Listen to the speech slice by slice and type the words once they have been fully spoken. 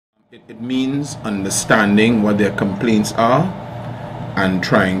It means understanding what their complaints are and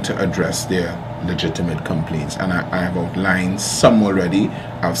trying to address their legitimate complaints. And I have outlined some already.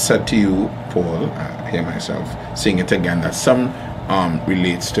 I've said to you, Paul, I hear myself saying it again, that some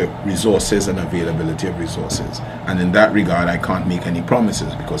relates to resources and availability of resources. And in that regard, I can't make any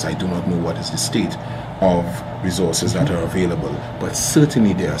promises because I do not know what is the state of resources that are available. But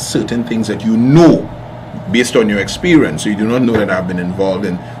certainly there are certain things that you know based on your experience. So you do not know that I've been involved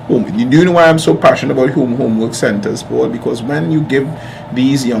in home. Do you know why I'm so passionate about homework centers, Paul? Because when you give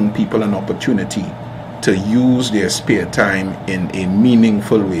these young people an opportunity to use their spare time in a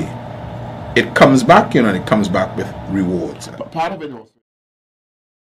meaningful way, it comes back, and it comes back with rewards. Part of it also